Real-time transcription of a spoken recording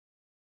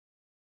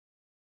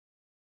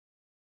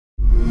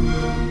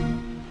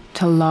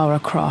to Lara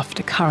Croft,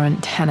 a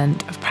current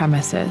tenant of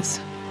premises.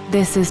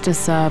 This is to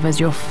serve as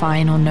your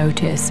final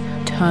notice,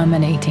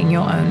 terminating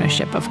your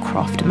ownership of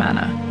Croft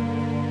Manor.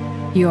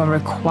 You are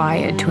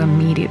required to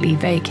immediately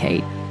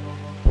vacate.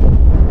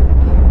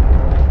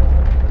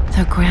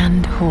 The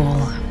Grand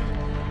Hall.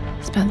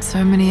 Spent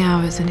so many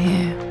hours in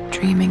here,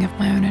 dreaming of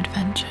my own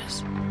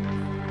adventures.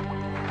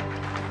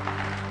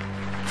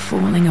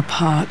 Falling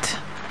apart.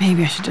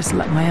 Maybe I should just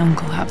let my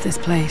uncle have this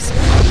place.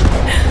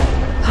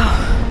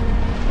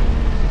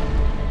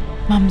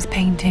 Mum's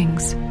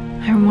paintings.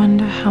 I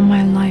wonder how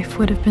my life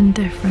would have been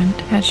different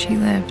had she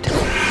lived.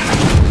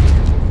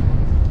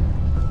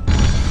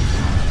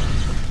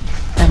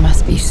 There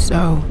must be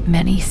so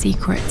many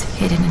secrets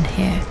hidden in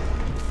here.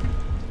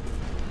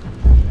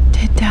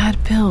 Did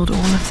Dad build all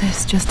of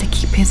this just to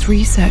keep his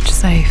research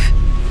safe?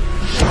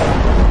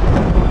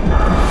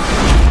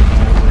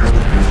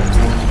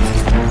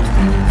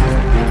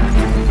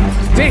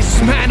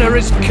 This manor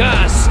is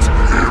cursed!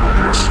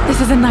 This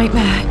is a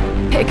nightmare.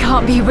 It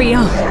can't be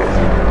real.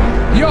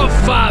 Your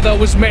father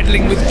was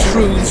meddling with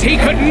truths he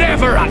could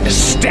never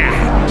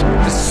understand.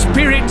 The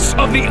spirits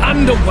of the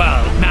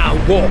underworld now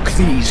walk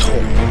these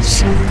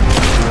halls.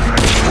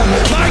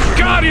 My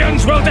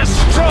guardians will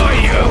destroy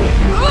you!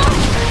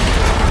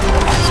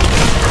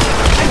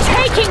 I'm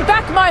taking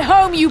back my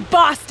home, you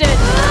bastard!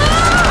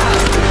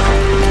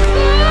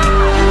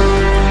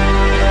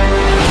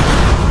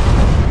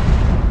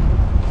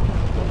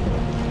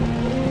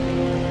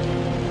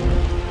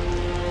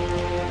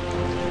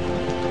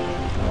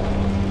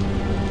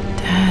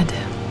 Dad,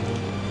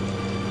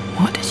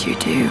 what did you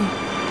do?